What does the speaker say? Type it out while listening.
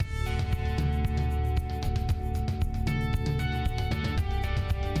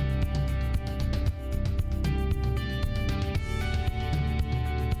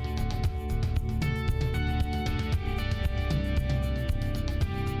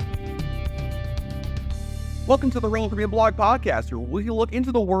Welcome to the Royal Caribbean Blog Podcast, where we look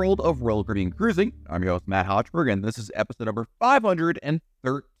into the world of Royal Caribbean cruising. I'm your host, Matt Hochberg, and this is episode number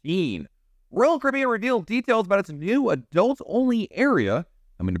 513. Royal Caribbean revealed details about its new adults-only area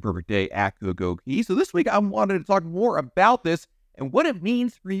coming to Perfect Day at Coco Cay. So this week, I wanted to talk more about this and what it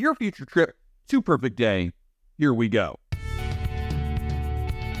means for your future trip to Perfect Day. Here we go.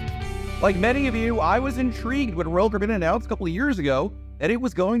 Like many of you, I was intrigued when Royal Caribbean announced a couple of years ago that it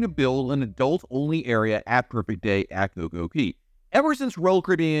was going to build an adult-only area at Perfect Day at Coco Cay. Ever since Royal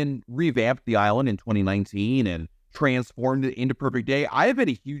Caribbean revamped the island in 2019 and transformed it into Perfect Day, I have been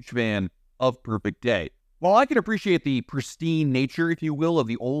a huge fan of Perfect Day. While I can appreciate the pristine nature, if you will, of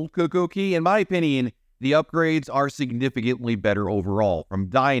the old Coco Cay, in my opinion, the upgrades are significantly better overall, from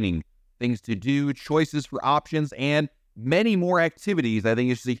dining, things to do, choices for options, and many more activities. I think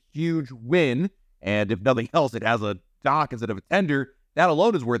it's just a huge win, and if nothing else, it has a dock instead of a tender. That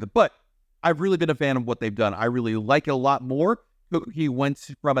alone is worth it, but I've really been a fan of what they've done. I really like it a lot more. He went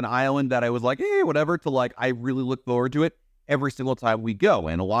from an island that I was like, whatever, to like, I really look forward to it every single time we go.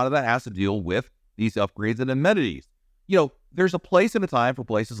 And a lot of that has to deal with these upgrades and amenities. You know, there's a place and a time for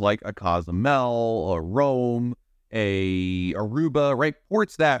places like a Cozumel, a Rome, a Aruba, right?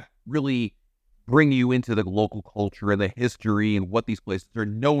 Ports that really bring you into the local culture and the history and what these places are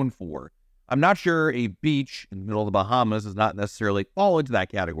known for. I'm not sure a beach in the middle of the Bahamas does not necessarily fall into that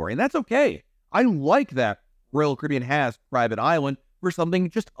category, and that's okay. I like that Royal Caribbean has private island for something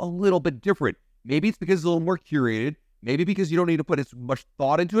just a little bit different. Maybe it's because it's a little more curated, maybe because you don't need to put as much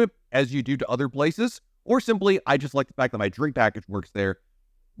thought into it as you do to other places, or simply I just like the fact that my drink package works there.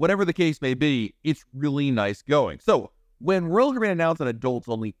 Whatever the case may be, it's really nice going. So when Royal Caribbean announced an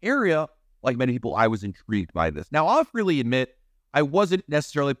adults-only area, like many people, I was intrigued by this. Now, I'll freely admit, I wasn't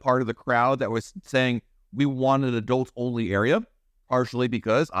necessarily part of the crowd that was saying we want an adults-only area, partially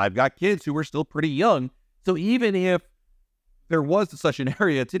because I've got kids who are still pretty young. So even if there was such an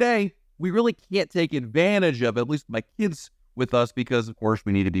area today, we really can't take advantage of at least my kids with us because, of course,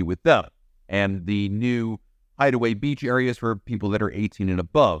 we need to be with them. And the new Hideaway beach areas for people that are 18 and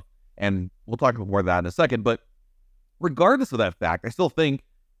above. And we'll talk about more of that in a second. But regardless of that fact, I still think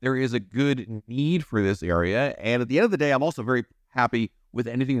there is a good need for this area. And at the end of the day, I'm also very happy with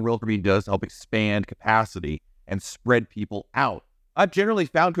anything Royal Caribbean does to help expand capacity and spread people out. I've generally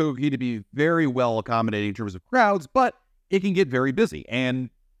found Coco Cay to be very well accommodating in terms of crowds, but it can get very busy. And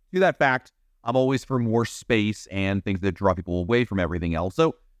to that fact, I'm always for more space and things that draw people away from everything else.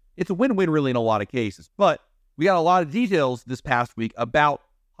 So it's a win-win really in a lot of cases. But we got a lot of details this past week about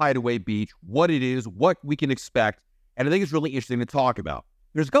Hideaway Beach, what it is, what we can expect, and I think it's really interesting to talk about.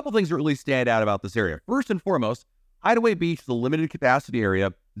 There's a couple things that really stand out about this area. First and foremost, Hideaway Beach is a limited capacity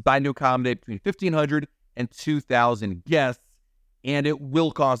area designed to accommodate between 1,500 and 2,000 guests, and it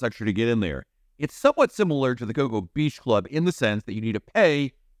will cost extra to get in there. It's somewhat similar to the Coco Beach Club in the sense that you need to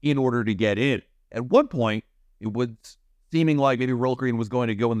pay in order to get in. At one point, it was seeming like maybe Royal Caribbean was going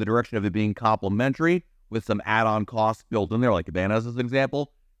to go in the direction of it being complimentary with some add-on costs built in there, like cabanas as an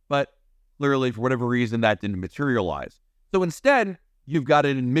example, but clearly, for whatever reason, that didn't materialize. So instead, you've got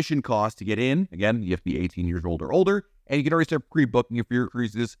an admission cost to get in. Again, you have to be 18 years old or older, and you can already start pre-booking for your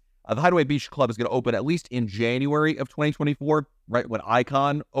cruises. The Hideaway Beach Club is going to open at least in January of 2024, right when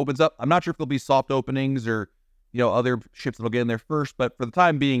Icon opens up. I'm not sure if there'll be soft openings or, other ships that'll get in there first, but for the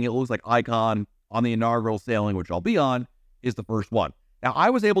time being, it looks like Icon on the inaugural sailing, which I'll be on, is the first one. Now, I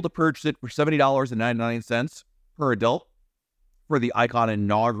was able to purchase it for $70.99 per adult for the Icon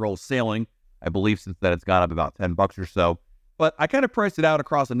inaugural sailing. I believe since then it's gone up about $10 or so. But I kind of priced it out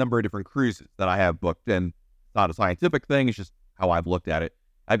across a number of different cruises that I have booked, and it's not a scientific thing. It's just how I've looked at it.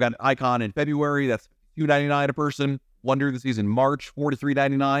 I've got an Icon in February. That's $299 a person. Wonder of the Seas in March, $4 to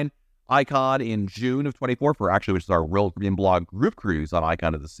 $399. Icon in June of 24 which is our Royal Caribbean Blog group cruise on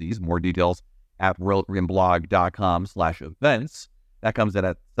Icon of the Seas. More details at royalcaribbeanblog.com/events. That comes in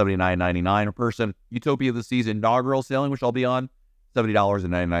at $79.99 a person. Utopia of the Seas inaugural sailing, which I'll be on,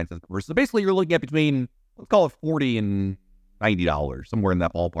 $70.99 per person. So basically, you're looking at between, let's call it $40 and $90, somewhere in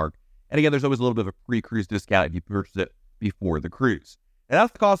that ballpark. And again, there's always a little bit of a pre-cruise discount if you purchase it before the cruise. And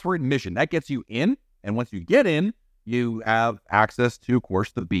that's the cost for admission. That gets you in. And once you get in, you have access to, of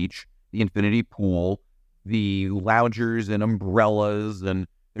course, the beach, the infinity pool, the loungers and umbrellas, and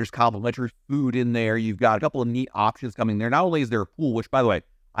there's complimentary food in there. You've got a couple of neat options coming there. Not only is there a pool, which, by the way,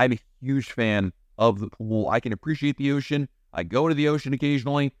 I'm a huge fan of the pool. I can appreciate the ocean. I go to the ocean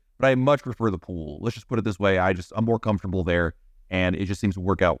occasionally, but I much prefer the pool. Let's just put it this way. I'm more comfortable there, and it just seems to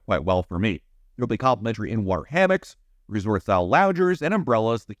work out quite well for me. There'll be complimentary in-water hammocks, resort-style loungers, and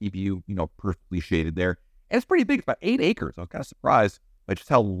umbrellas to keep you, perfectly shaded there. And it's pretty big. It's about 8 acres. I'm kind of surprised by just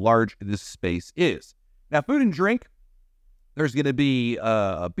how large this space is. Now, food and drink, there's going to be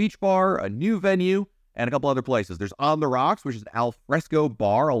a beach bar, a new venue, and a couple other places. There's On the Rocks, which is an al fresco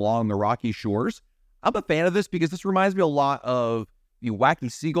bar along the Rocky Shores. I'm a fan of this because this reminds me a lot of the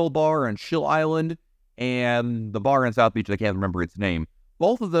Wacky Seagull Bar on Chill Island and the bar in South Beach. I can't remember its name.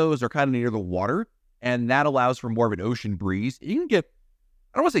 Both of those are kind of near the water, and that allows for more of an ocean breeze. You can get,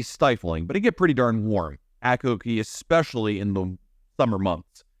 I don't want to say stifling, but it can get pretty darn warm at Cocoa Key, especially in the summer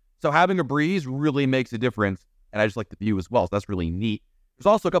months. So having a breeze really makes a difference, and I just like the view as well, so that's really neat. There's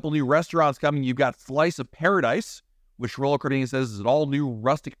also a couple new restaurants coming. You've got Slice of Paradise, which Roller Caribbean says is an all-new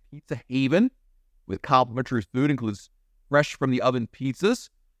rustic pizza haven with complimentary food, includes fresh from the oven pizzas.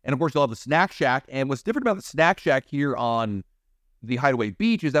 And, of course, you'll have the Snack Shack. And what's different about the Snack Shack here on the Hideaway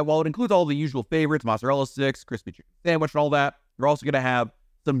Beach is that while it includes all the usual favorites, mozzarella sticks, crispy chicken sandwich, and all that, you're also going to have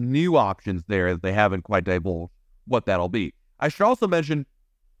some new options there that they haven't quite divulged what that'll be. I should also mention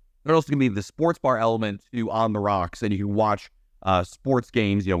there's also going to be the sports bar element to On the Rocks, and you can watch sports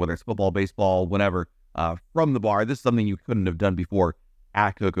games, whether it's football, baseball, whatever, from the bar. This is something you couldn't have done before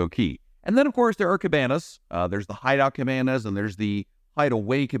at Cocoa Key. And then, of course, there are cabanas. There's the Hideout cabanas, and there's the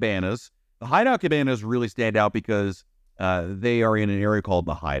Hideaway cabanas. The Hideout cabanas really stand out because they are in an area called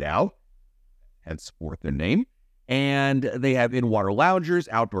the Hideout, henceforth their name. And they have in-water loungers,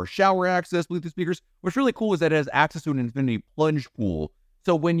 outdoor shower access, Bluetooth speakers. What's really cool is that it has access to an infinity plunge pool.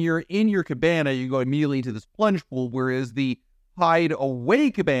 So when you're in your cabana, you go immediately into this plunge pool, whereas the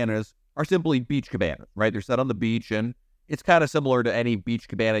Hideaway cabanas are simply beach cabanas, right? They're set on the beach, and it's kind of similar to any beach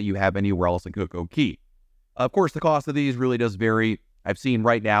cabana you have anywhere else in Cocoa Key. Of course, the cost of these really does vary. I've seen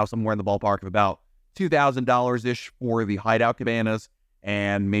right now somewhere in the ballpark of about $2,000-ish for the Hideout cabanas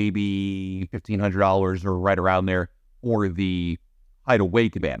and maybe $1,500 or right around there for the Hideaway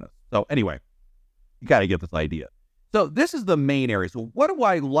cabanas. So anyway, you got to get this idea. So this is the main area. So what do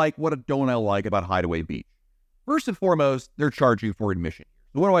I like? What don't I like about Hideaway Beach? First and foremost, they're charging for admission.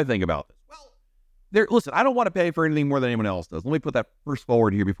 So what do I think about this? Well, listen, I don't want to pay for anything more than anyone else does. Let me put that first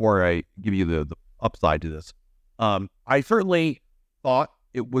forward here before I give you the upside to this. I certainly thought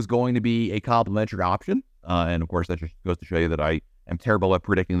it was going to be a complimentary option. And of course, that just goes to show you that I am terrible at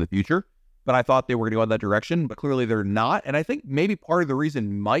predicting the future. But I thought they were going to go in that direction, but clearly they're not. And I think maybe part of the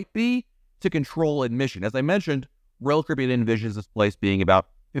reason might be to control admission. As I mentioned, Royal Caribbean envisions this place being about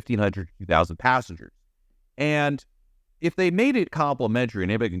 1,500 to 2,000 passengers. And if they made it complimentary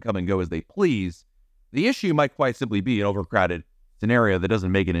and anybody can come and go as they please, the issue might quite simply be an overcrowded scenario that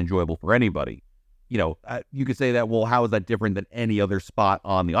doesn't make it enjoyable for anybody. You could say that, well, how is that different than any other spot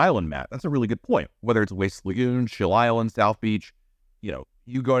on the island map? That's a really good point. Whether it's Waste Lagoon, Chill Island, South Beach,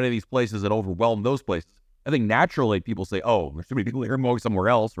 you go into these places and overwhelm those places. I think naturally people say, oh, there's too many people here, I'm going somewhere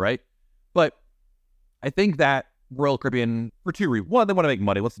else, right? But I think that Royal Caribbean, for two reasons. One, they want to make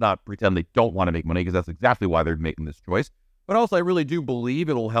money. Let's not pretend they don't want to make money, because that's exactly why they're making this choice. But also, I really do believe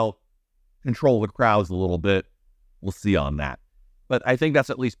it'll help control the crowds a little bit. We'll see on that. But I think that's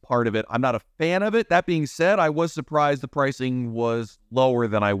at least part of it. I'm not a fan of it. That being said, I was surprised the pricing was lower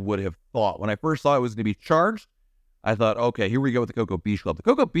than I would have thought. When I first saw it was going to be charged, I thought, okay, here we go with the Cocoa Beach Club. The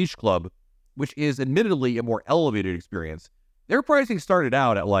Cocoa Beach Club, which is admittedly a more elevated experience, their pricing started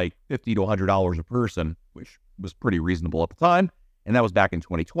out at like $50 to $100 a person, which was pretty reasonable at the time. And that was back in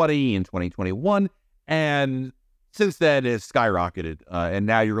 2020 and 2021. And since then, it's skyrocketed. And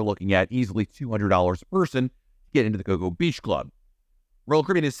now you're looking at easily $200 a person to get into the Cocoa Beach Club. Royal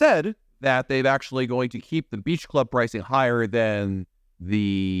Caribbean has said that they've actually going to keep the beach club pricing higher than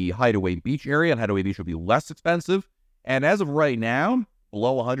the Hideaway Beach area, and Hideaway Beach will be less expensive. And as of right now,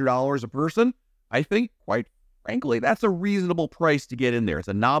 below $100 a person, I think, quite frankly, that's a reasonable price to get in there. It's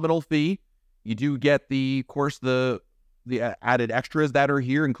a nominal fee. You do get of course, the added extras that are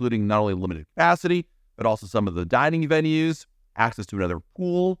here, including not only limited capacity, but also some of the dining venues, access to another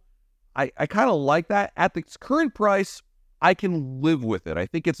pool. I kind of like that. At the current price, I can live with it. I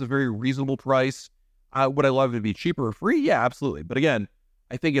think it's a very reasonable price. Would I love it to be cheaper or free? Yeah, absolutely. But again,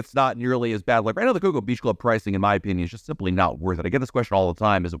 I think it's not nearly as bad. Like right now, the Cocoa Beach Club pricing, in my opinion, is just simply not worth it. I get this question all the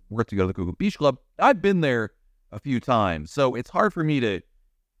time. Is it worth to go to the Cocoa Beach Club? I've been there a few times, so it's hard for me to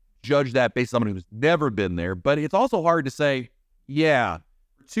judge that based on someone who's never been there. But it's also hard to say, yeah,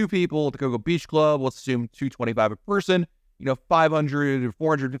 for two people at the Cocoa Beach Club, let's assume $225 a person, $500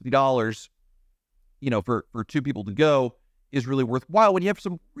 or $450, for two people to go is really worthwhile when you have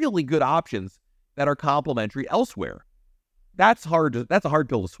some really good options that are complimentary elsewhere. That's a hard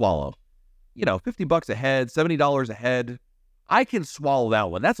pill to swallow. $50 a head, $70 a head. I can swallow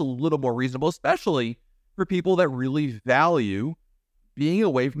that one. That's a little more reasonable, especially for people that really value being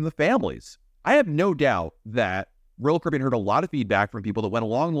away from the families. I have no doubt that Royal Caribbean heard a lot of feedback from people that went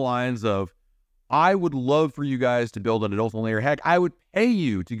along the lines of, I would love for you guys to build an adults-only area. Heck, I would pay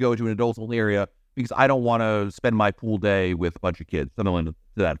you to go to an adults-only area because I don't want to spend my pool day with a bunch of kids, something to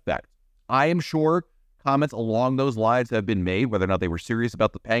that effect. I am sure comments along those lines have been made, whether or not they were serious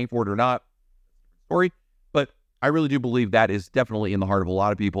about the paying for it or not. Sorry, but I really do believe that is definitely in the heart of a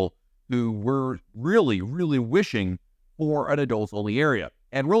lot of people who were really, really wishing for an adults-only area.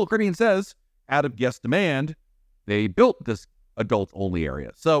 And Royal Caribbean says, out of guest demand, they built this adults-only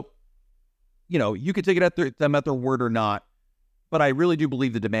area. So, you know, you could take it at them at their word or not, but I really do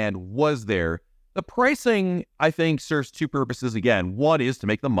believe the demand was there. The pricing, I think, serves two purposes. Again, one is to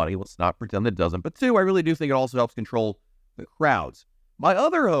make the money. Let's not pretend that it doesn't. But two, I really do think it also helps control the crowds. My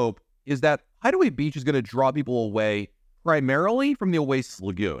other hope is that Hideaway Beach is going to draw people away primarily from the Oasis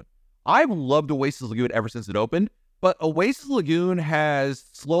Lagoon. I've loved Oasis Lagoon ever since it opened, but Oasis Lagoon has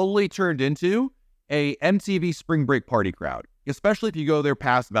slowly turned into a MTV spring break party crowd, especially if you go there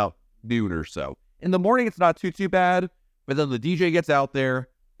past about noon or so. In the morning, it's not too bad, but then the DJ gets out there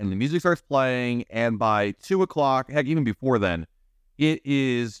and the music starts playing, and by 2 o'clock, heck, even before then, it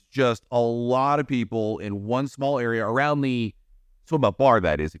is just a lot of people in one small area around the swim-up bar,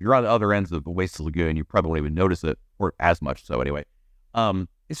 that is. If you're on the other ends of the Oasis Lagoon, you probably won't even notice it, or as much so anyway.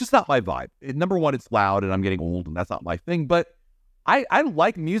 It's just not my vibe. Number one, it's loud, and I'm getting old, and that's not my thing, but I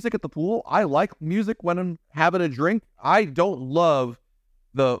like music at the pool. I like music when I'm having a drink. I don't love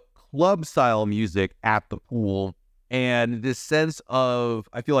the club-style music at the pool and this sense of,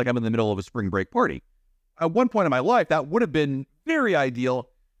 I feel like I'm in the middle of a spring break party. At one point in my life, that would have been very ideal.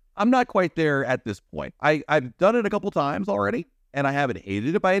 I'm not quite there at this point. I've done it a couple times already, and I haven't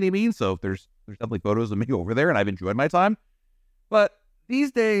hated it by any means, so there's definitely photos of me over there, and I've enjoyed my time. But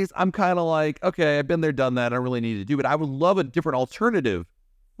these days, I'm kind of like, okay, I've been there, done that. I don't really need to do it. I would love a different alternative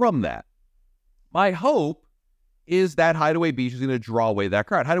from that. My hope is that Hideaway Beach is going to draw away that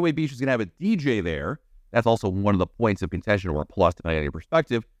crowd. Hideaway Beach is going to have a DJ there. That's also one of the points of contention, or a plus, depending on your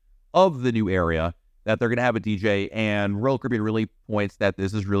perspective, of the new area, that they're going to have a DJ. And Royal Caribbean really points that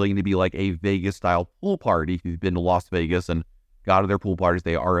this is really going to be like a Vegas-style pool party. If you've been to Las Vegas and gone to their pool parties,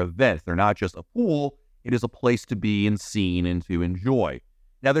 they are events. They're not just a pool. It is a place to be and seen and to enjoy.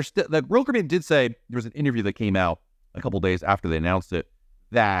 Now, the Royal Caribbean did say, there was an interview that came out a couple days after they announced it,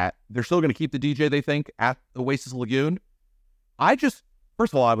 that they're still going to keep the DJ, they think, at Oasis Lagoon.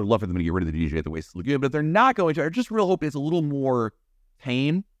 First of all, I would love for them to get rid of the DJ at the Oasis Lagoon, but if they're not going to, I just real hope it's a little more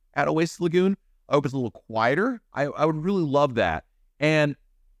tame at Oasis Lagoon. I hope it's a little quieter. I would really love that. And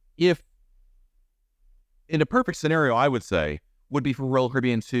if, in a perfect scenario, I would say, would be for Royal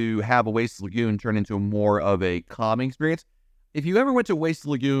Caribbean to have Oasis Lagoon turn into more of a calming experience. If you ever went to Oasis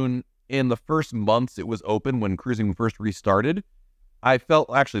Lagoon in the first months it was open, when cruising first restarted, I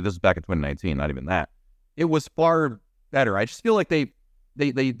felt, actually, this is back in 2019, not even that, it was far better. I just feel like they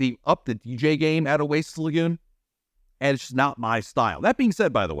upped the DJ game at Oasis Lagoon, and it's just not my style. That being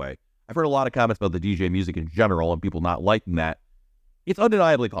said, by the way, I've heard a lot of comments about the DJ music in general and people not liking that. It's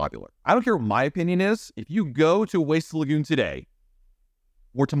undeniably popular. I don't care what my opinion is. If you go to Oasis Lagoon today,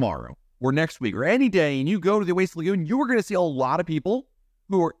 or tomorrow, or next week, or any day, and you go to the Oasis Lagoon, you are going to see a lot of people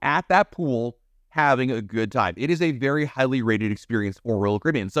who are at that pool having a good time. It is a very highly rated experience for Royal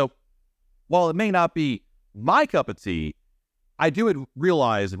Caribbean. So while it may not be my cup of tea, I do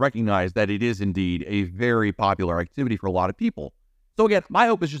realize and recognize that it is indeed a very popular activity for a lot of people. So again, my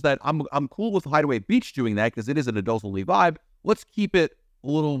hope is just that I'm cool with Hideaway Beach doing that because it is an adults-only vibe. Let's keep it a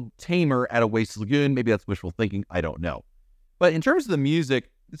little tamer at Oasis Lagoon. Maybe that's wishful thinking. I don't know. But in terms of the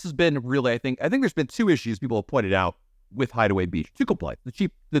music, this has been really, I think there's been two issues people have pointed out with Hideaway Beach. Two complaints,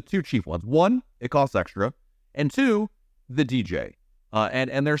 the two chief ones. One, it costs extra. And two, the DJ.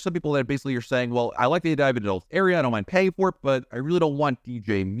 And there are some people that basically are saying, well, I like the adult area. I don't mind paying for it, but I really don't want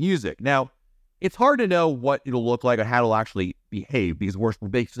DJ music. Now, it's hard to know what it'll look like or how it'll actually behave because we're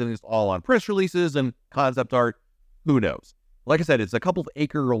basing this all on press releases and concept art. Who knows? Like I said, it's a couple of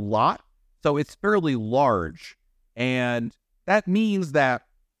acre lot, so it's fairly large. And that means that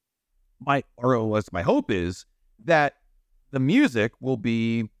my hope is that the music will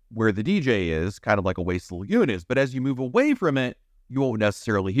be where the DJ is, kind of like Oasis Lagoon is. But as you move away from it, you won't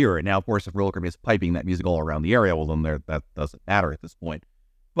necessarily hear it. Now, of course, if Royal Caribbean is piping that music all around the area, well, then that doesn't matter at this point.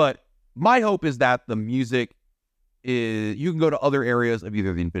 But my hope is that the music is, you can go to other areas of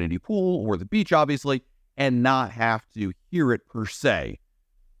either the infinity pool or the beach, obviously, and not have to hear it per se.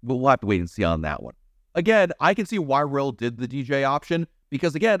 But we'll have to wait and see on that one. Again, I can see why Royal did the DJ option,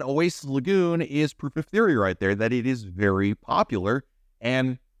 because again, Oasis Lagoon is proof of theory right there that it is very popular,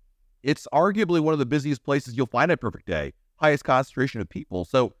 and it's arguably one of the busiest places you'll find at Perfect Day, highest concentration of people.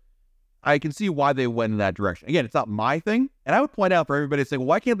 So I can see why they went in that direction. Again, it's not my thing. And I would point out for everybody saying, well,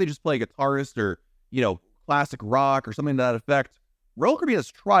 why can't they just play a guitarist or, classic rock or something to that effect? Royal Caribbean has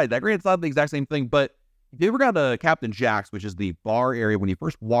tried that. Granted, it's not the exact same thing, but if you ever got to Captain Jack's, which is the bar area when you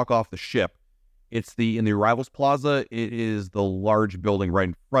first walk off the ship, it's in the Arrivals Plaza. It is the large building right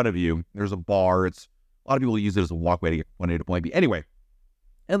in front of you. There's a bar. A lot of people use it as a walkway to get from point A to point B. Anyway,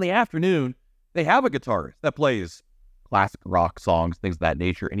 in the afternoon, they have a guitarist that plays classic rock songs, things of that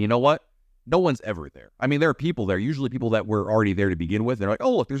nature. And you know what? No one's ever there. I mean, there are people there, usually people that were already there to begin with. They're like,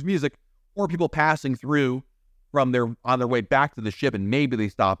 oh, look, there's music. Or people passing through on their way back to the ship, and maybe they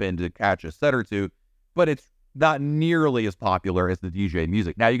stop in to catch a set or two. But it's not nearly as popular as the DJ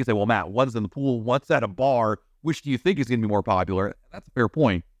music. Now, you can say, well, Matt, one's in the pool, one's at a bar. Which do you think is going to be more popular? That's a fair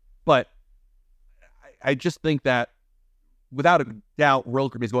point. But I just think that, without a doubt, Royal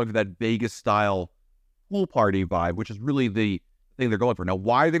Caribbean is going for that Vegas-style pool party vibe, which is really the thing they're going for. Now,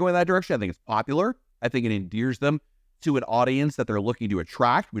 why are they going that direction? I think it's popular. I think it endears them to an audience that they're looking to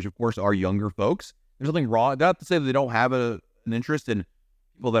attract, which, of course, are younger folks. There's nothing wrong. Not to say that they don't have an interest in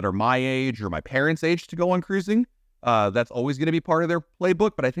people that are my age or my parents' age to go on cruising. That's always going to be part of their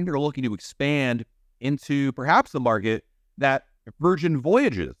playbook, but I think they're looking to expand into perhaps the market that Virgin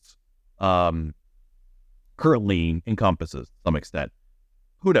Voyages currently encompasses to some extent.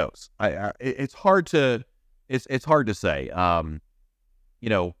 Who knows? It's hard to say. There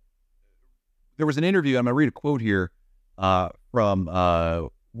was an interview. I'm going to read a quote here from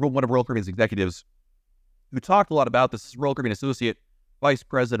one of Royal Caribbean's executives who talked a lot about this. Royal Caribbean Associate Vice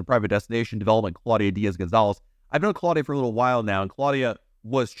President of Private Destination Development, Claudia Diaz-Gonzalez. I've known Claudia for a little while now, and Claudia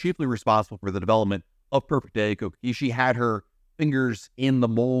was chiefly responsible for the development of Perfect Day Coquille. She had her fingers in the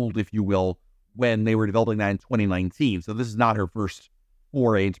mold, if you will, when they were developing that in 2019. So this is not her first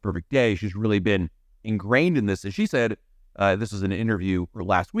foray into Perfect Day. She's really been ingrained in this. And she said, this was an interview for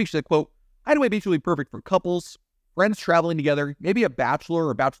last week, she said, quote, Hideaway Beach will be perfect for couples, friends traveling together, maybe a bachelor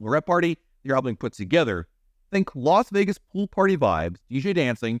or bachelorette party you're helping put together. Think Las Vegas pool party vibes, DJ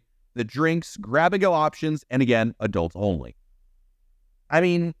dancing, the drinks, grab-and-go options, and again, adults only. I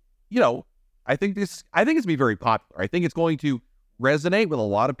mean, I think it's going to be very popular. I think it's going to resonate with a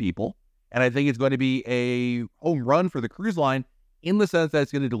lot of people, and I think it's going to be a home run for the cruise line in the sense that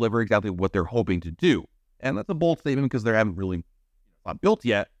it's going to deliver exactly what they're hoping to do. And that's a bold statement because they haven't really not built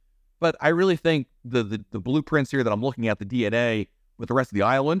yet. But I really think the blueprints here that I'm looking at, the DNA with the rest of the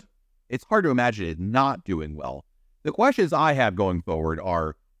island, it's hard to imagine it not doing well. The questions I have going forward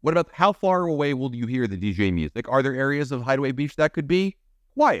are, what about how far away will you hear the DJ music? Are there areas of Hideaway Beach that could be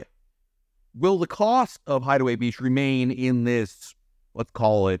quiet? Will the cost of Hideaway Beach remain in this, let's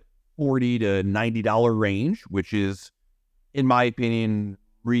call it, $40 to $90 range, which is, in my opinion,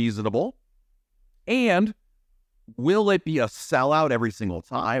 reasonable? And will it be a sellout every single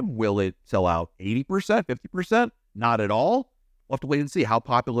time? Will it sell out 80%, 50%? Not at all. We'll have to wait and see how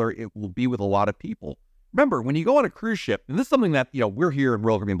popular it will be with a lot of people. Remember, when you go on a cruise ship, and this is something that, we're here in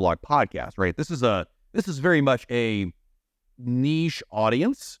Royal Caribbean Blog Podcast, right? This is very much a niche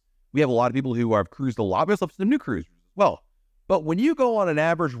audience. We have a lot of people who have cruised a lot. We also have some new cruisers as well. But when you go on an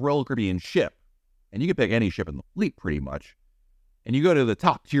average Royal Caribbean ship, and you can pick any ship in the fleet pretty much, and you go to the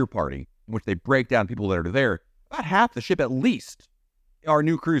top tier party, in which they break down people that are there, about half the ship at least are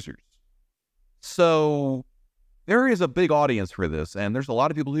new cruisers. So there is a big audience for this, and there's a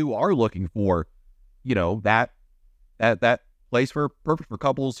lot of people who are looking for, that place perfect for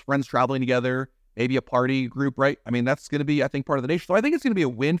couples, friends traveling together, maybe a party group, right? I mean, that's going to be, I think, part of the nation. So I think it's going to be a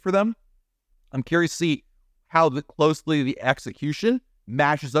win for them. I'm curious to see how closely the execution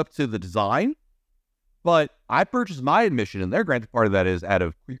matches up to the design. But I purchased my admission, and their granted part of that is out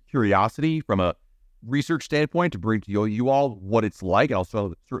of curiosity from a research standpoint to bring to you all what it's like. And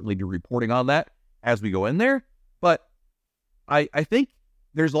I'll certainly do reporting on that as we go in there. But I think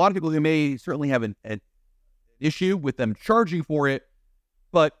there's a lot of people who may certainly have an issue with them charging for it.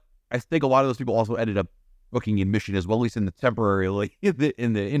 But I think a lot of those people also ended up booking admission as well, at least in the temporarily,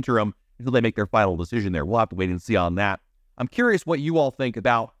 in the interim, until they make their final decision there. We'll have to wait and see on that. I'm curious what you all think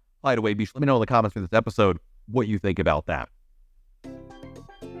about Hideaway Beach. Let me know in the comments for this episode what you think about that.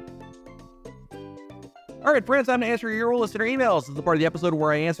 All right, friends, time to answer your listener emails. This is the part of the episode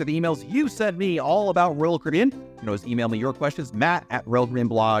where I answer the emails you sent me all about Royal Caribbean. You can always email me your questions,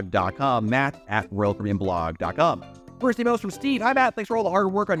 matt@royalcaribbeanblog.com, matt@royalcaribbeanblog.com. First email is from Steve. Hi, Matt. Thanks for all the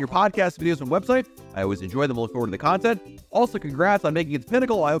hard work on your podcast, videos, and website. I always enjoy them. Look forward to the content. Also, congrats on making it to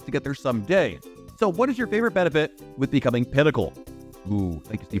Pinnacle. I hope to get there someday. So what is your favorite benefit with becoming Pinnacle? Ooh,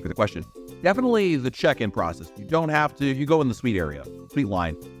 thank you, Steve, for the question. Definitely the check-in process. You don't have to, you go in the suite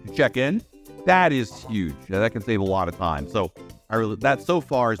line to check in. That is huge. That can save a lot of time. So That so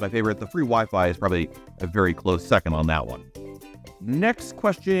far is my favorite. The free Wi-Fi is probably a very close second on that one. Next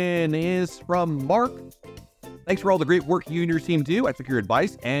question is from Mark. Thanks for all the great work you and your team do. I took your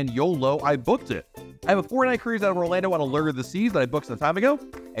advice, and YOLO, I booked it. I have a 4-night cruise out of Orlando on Allure of the Seas that I booked some time ago,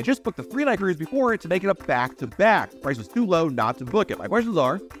 and just booked the 3-night cruise before it to make it up back-to-back. The price was too low not to book it. My questions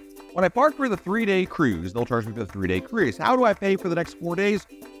are, when I park for the 3-day cruise, they'll charge me for the 3-day cruise. How do I pay for the next 4 days,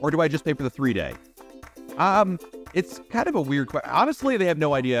 or do I just pay for the 3-day? It's kind of a weird question. Honestly, they have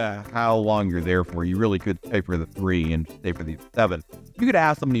no idea how long you're there for. You really could pay for the 3 and stay for the 7. You could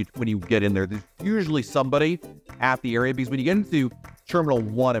ask them when you get in there. There's usually somebody at the area, because when you get into Terminal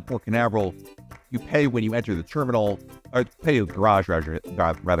 1 at Port Canaveral, you pay when you enter the terminal, or pay the garage,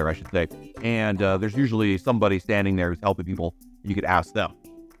 rather, I should say. And there's usually somebody standing there who's helping people. You could ask them.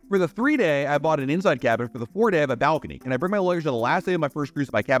 For the 3-day, I bought an inside cabin. For the 4-day, I have a balcony. Can I bring my luggage on the last day of my first cruise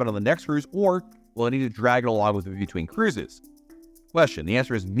to my cabin on the next cruise, or will I need to drag it along with me between cruises? Question. The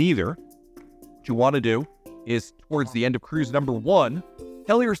answer is neither. What you want to do is, towards the end of cruise number 1,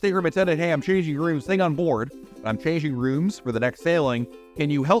 tell your stateroom attendant, hey, I'm changing rooms, staying on board, but I'm changing rooms for the next sailing. Can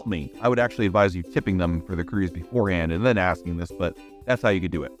you help me? I would actually advise you tipping them for the cruise beforehand and then asking this, but that's how you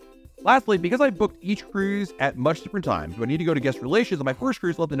could do it. Lastly, because I booked each cruise at much different times, do I need to go to guest relations on my first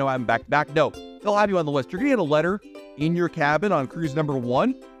cruise to let them know I'm back-to-back? No, they'll have you on the list. You're going to get a letter in your cabin on cruise number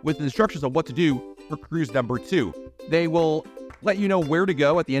 1 with instructions on what to do for cruise number 2. They will let you know where to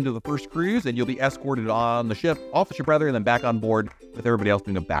go at the end of the first cruise, and you'll be escorted off the ship, and then back on board with everybody else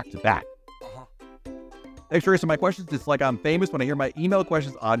doing a back-to-back. Thanks for answering my questions. It's like I'm famous when I hear my email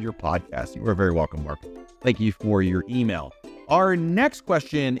questions on your podcast. You are very welcome, Mark. Thank you for your email. Our next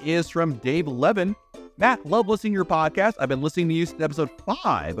question is from Dave Levin. Matt, love listening to your podcast. I've been listening to you since episode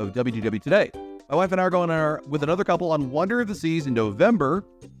 5 of WDW Today. My wife and I are going with another couple on Wonder of the Seas in November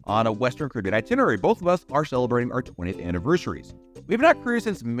on a Western Caribbean itinerary. Both of us are celebrating our 20th anniversaries. We've not cruised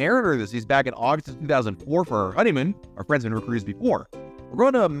since Mariner of the Seas back in August of 2004 for our honeymoon. Our friends have never cruised before. We're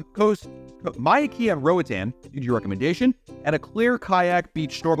going to coast Maia Kea on Roatan, due to your recommendation, and a clear kayak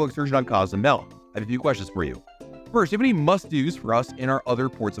beach snorkel excursion on Cozumel. I have a few questions for you. First, do you have any must-dos for us in our other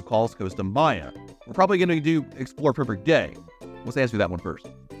ports of call Costa Maya? We're probably going to explore Perfect Day. Let's answer that one first.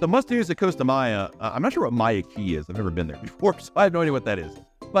 The must-dos at Costa Maya, I'm not sure what Maia Kea is. I've never been there before, so I have no idea what that is.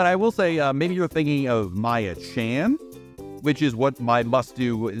 But I will say, maybe you're thinking of Maya Chan, which is what my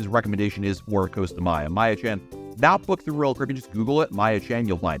must-do recommendation is for Costa Maya. Maya Chan, not booked through Royal Caribbean, just Google it, Maya Chan,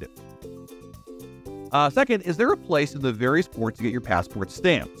 you'll find it. Second, is there a place in the various ports to get your passport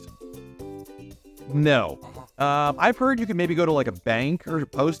stamped? No. I've heard you can maybe go to like a bank or a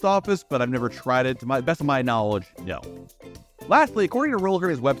post office, but I've never tried it. To my best of my knowledge, no. Lastly, according to Royal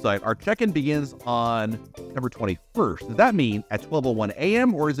Caribbean's website, our check-in begins on September 21st. Does that mean at 12:01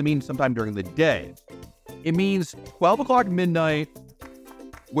 a.m. or does it mean sometime during the day? It means 12 o'clock midnight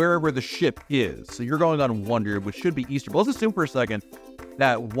wherever the ship is. So you're going on Wonder, which should be Eastern. But let's assume for a second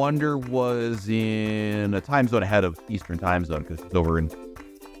that Wonder was in a time zone ahead of Eastern time zone because it's over in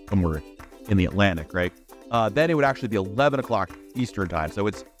somewhere in the Atlantic, right? Then it would actually be 11 o'clock Eastern time. So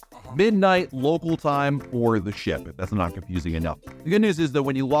it's midnight local time for the ship, if that's not confusing enough. The good news is that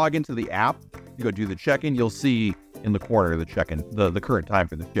when you log into the app, you go do the check-in, you'll see in the corner the check-in, the current time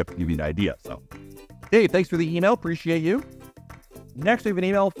for the ship to give you an idea. So, Dave, thanks for the email. Appreciate you. Next, we have an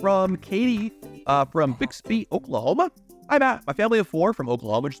email from Katie from Bixby, Oklahoma. Hi, Matt. My family of 4 from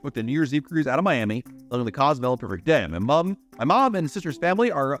Oklahoma just booked a New Year's Eve cruise out of Miami, living the Cozumel Perfect Day. My mom and sister's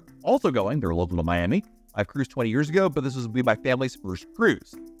family are also going. They're local to Miami. I've cruised 20 years ago, but this will be my family's first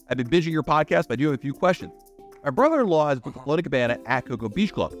cruise. I've been binging your podcast, but I do have a few questions. My brother-in-law has booked a floating cabana at Cocoa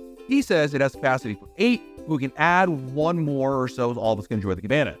Beach Club. He says it has capacity for 8, but we can add 1 more or so all of us can enjoy the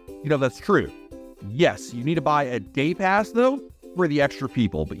cabana. You know, that's true. Yes, you need to buy a day pass, though, for the extra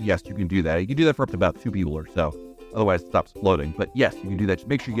people, but yes, you can do that. You can do that for up to about 2 people or so. Otherwise, it stops floating. But yes, you can do that. Just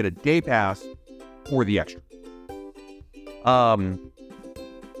make sure you get a day pass for the extra.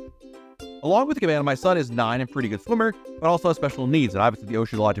 Along with the cabana, my son is 9 and pretty good swimmer, but also has special needs, and obviously the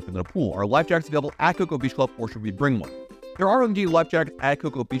ocean is a lot different than a pool. Are life jackets available at Cocoa Beach Club, or should we bring one? There are indeed life jackets at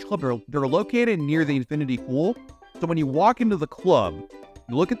Cocoa Beach Club. They're located near the infinity pool. So when you walk into the club,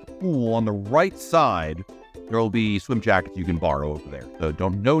 you look at the pool on the right side, there will be swim jackets you can borrow over there. So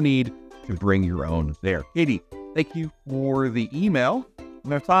no need to bring your own there. Katie, thank you for the email.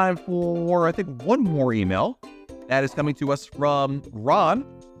 We have time for, I think, 1 more email. That is coming to us from Ron.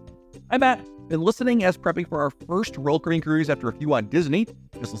 Hi, Matt. Been listening as prepping for our first Royal Caribbean cruise after a few on Disney.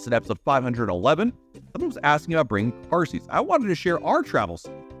 Just listened to episode 511. Someone was asking about bringing car seats. I wanted to share our travels.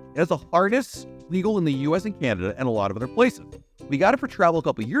 It has a harness legal in the US and Canada and a lot of other places. We got it for travel a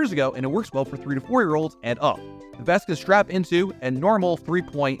couple years ago, and it works well for 3 to 4-year-olds and up. The vest can strap into a normal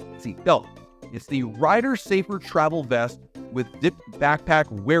 3-point seat belt. It's the Rider Safer Travel Vest with Dip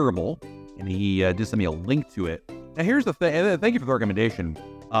Backpack Wearable, and he did send me a link to it. Now here's the thing, and thank you for the recommendation,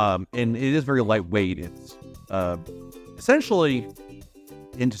 and it is very lightweight. It's essentially,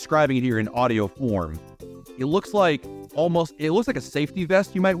 in describing it here in audio form, it looks like a safety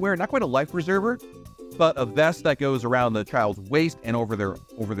vest you might wear, not quite a life preserver, but a vest that goes around the child's waist and over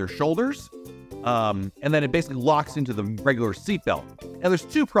their shoulders. And then it basically locks into the regular seatbelt. Now, there's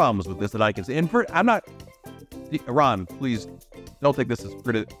two problems with this that I can see. And Ron, please don't take this as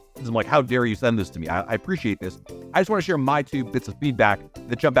criticism. Like, how dare you send this to me? I appreciate this. I just want to share my 2 bits of feedback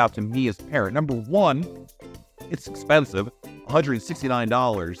that jump out to me as a parent. Number one, it's expensive,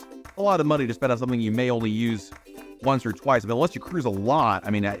 $169. A lot of money to spend on something you may only use once or twice. I mean, unless you cruise a lot,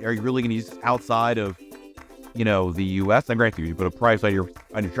 I mean, are you really going to use this outside of, the U.S.? And granted, you put a price on your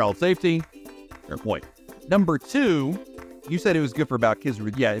child's safety. Fair point. Number two, you said it was good for about kids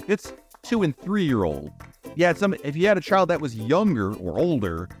with, if it's 2 and 3-year-old. If you had a child that was younger or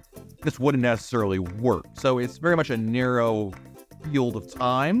older, this wouldn't necessarily work. So it's very much a narrow field of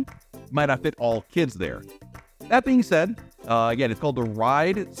time. Might not fit all kids there. That being said, again, it's called the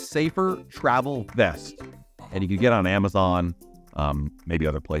Ride Safer Travel Vest, and you can get it on Amazon, maybe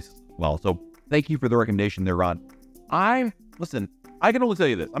other places as well. So thank you for the recommendation there, Ron. Listen, I can only tell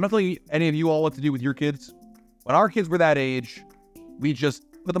you this. I'm not telling any of you all what to do with your kids. When our kids were that age, we just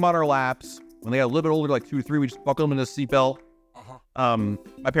put them on our laps. When they got a little bit older, like 2 or 3, we just buckled them in a seatbelt.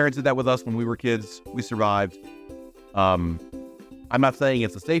 My parents did that with us when we were kids. We survived. I'm not saying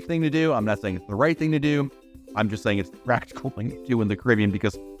it's a safe thing to do. I'm not saying it's the right thing to do. I'm just saying it's the practical thing to do in the Caribbean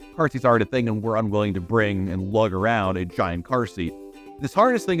because car seats aren't a thing and we're unwilling to bring and lug around a giant car seat. This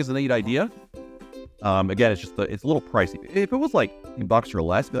harness thing is a neat idea. Again, it's a little pricey. If it was like $10 or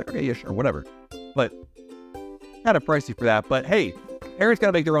less, I'd be like, okay, yeah, sure, whatever. But kind of pricey for that. But hey, parents got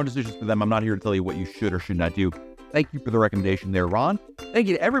to make their own decisions for them. I'm not here to tell you what you should or should not do. Thank you for the recommendation there, Ron. Thank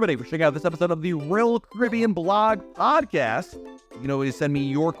you to everybody for checking out this episode of the Royal Caribbean Blog Podcast. You can always send me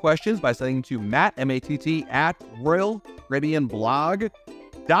your questions by sending to Matt, M-A-T-T, at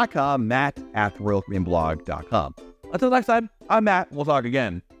RoyalCaribbeanBlog.com, Matt at RoyalCaribbeanBlog.com. Until next time, I'm Matt. We'll talk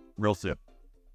again real soon.